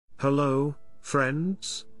Hello,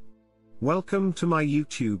 friends. Welcome to my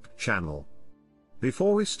YouTube channel.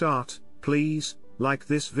 Before we start, please, like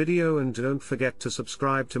this video and don't forget to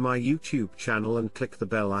subscribe to my YouTube channel and click the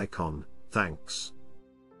bell icon, thanks.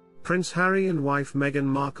 Prince Harry and wife Meghan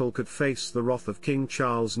Markle could face the wrath of King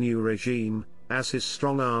Charles' new regime, as his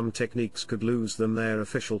strong-arm techniques could lose them their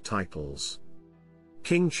official titles.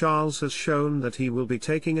 King Charles has shown that he will be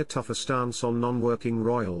taking a tougher stance on non-working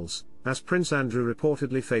royals, as Prince Andrew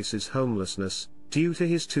reportedly faces homelessness, due to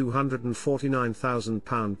his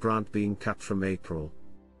 £249,000 grant being cut from April.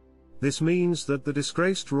 This means that the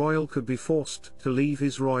disgraced royal could be forced to leave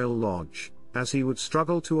his royal lodge, as he would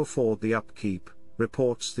struggle to afford the upkeep,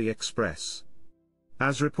 reports The Express.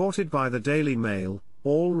 As reported by the Daily Mail,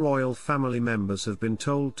 all royal family members have been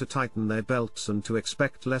told to tighten their belts and to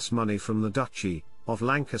expect less money from the Duchy of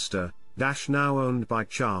Lancaster, now owned by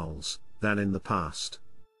Charles, than in the past.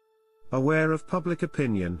 Aware of public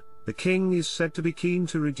opinion, the king is said to be keen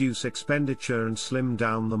to reduce expenditure and slim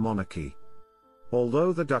down the monarchy.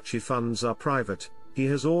 Although the duchy funds are private, he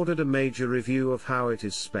has ordered a major review of how it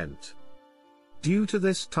is spent. Due to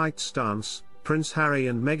this tight stance, Prince Harry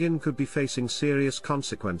and Meghan could be facing serious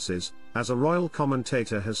consequences, as a royal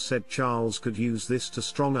commentator has said Charles could use this to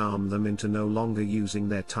strong-arm them into no longer using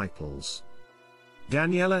their titles.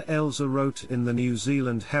 Daniela Elsa wrote in the New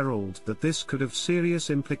Zealand Herald that this could have serious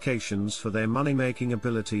implications for their money-making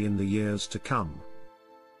ability in the years to come.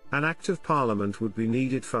 An Act of Parliament would be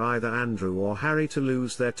needed for either Andrew or Harry to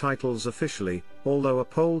lose their titles officially, although a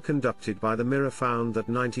poll conducted by the Mirror found that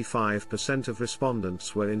 95% of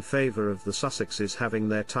respondents were in favour of the Sussexes having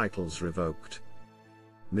their titles revoked.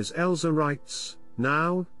 Ms. Elsa writes,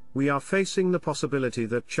 "Now, we are facing the possibility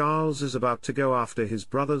that Charles is about to go after his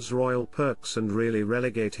brother's royal perks and really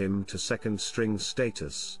relegate him to second-string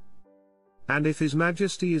status. And if His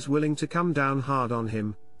Majesty is willing to come down hard on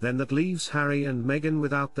him, then that leaves Harry and Meghan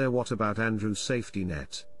without their what about Andrew's safety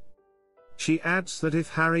net." She adds that if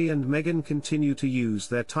Harry and Meghan continue to use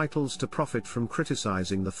their titles to profit from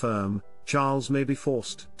criticizing the firm, Charles may be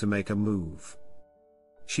forced to make a move.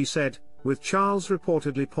 She said, with Charles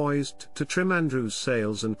reportedly poised to trim Andrew's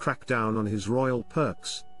sails and crack down on his royal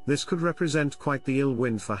perks, this could represent quite the ill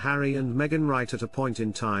wind for Harry and Meghan right at a point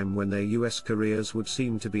in time when their US careers would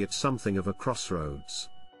seem to be at something of a crossroads.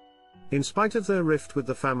 In spite of their rift with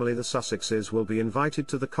the family, the Sussexes will be invited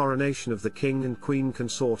to the coronation of the King and Queen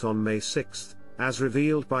consort on May 6, as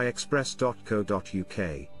revealed by express.co.uk.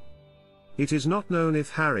 It is not known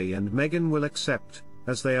if Harry and Meghan will accept,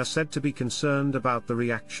 as they are said to be concerned about the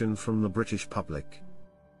reaction from the British public.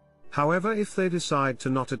 However, if they decide to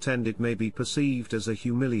not attend, it may be perceived as a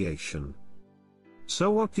humiliation. So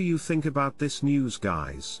what do you think about this news,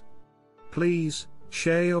 guys? Please,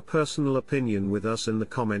 share your personal opinion with us in the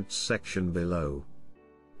comments section below.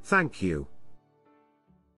 Thank you.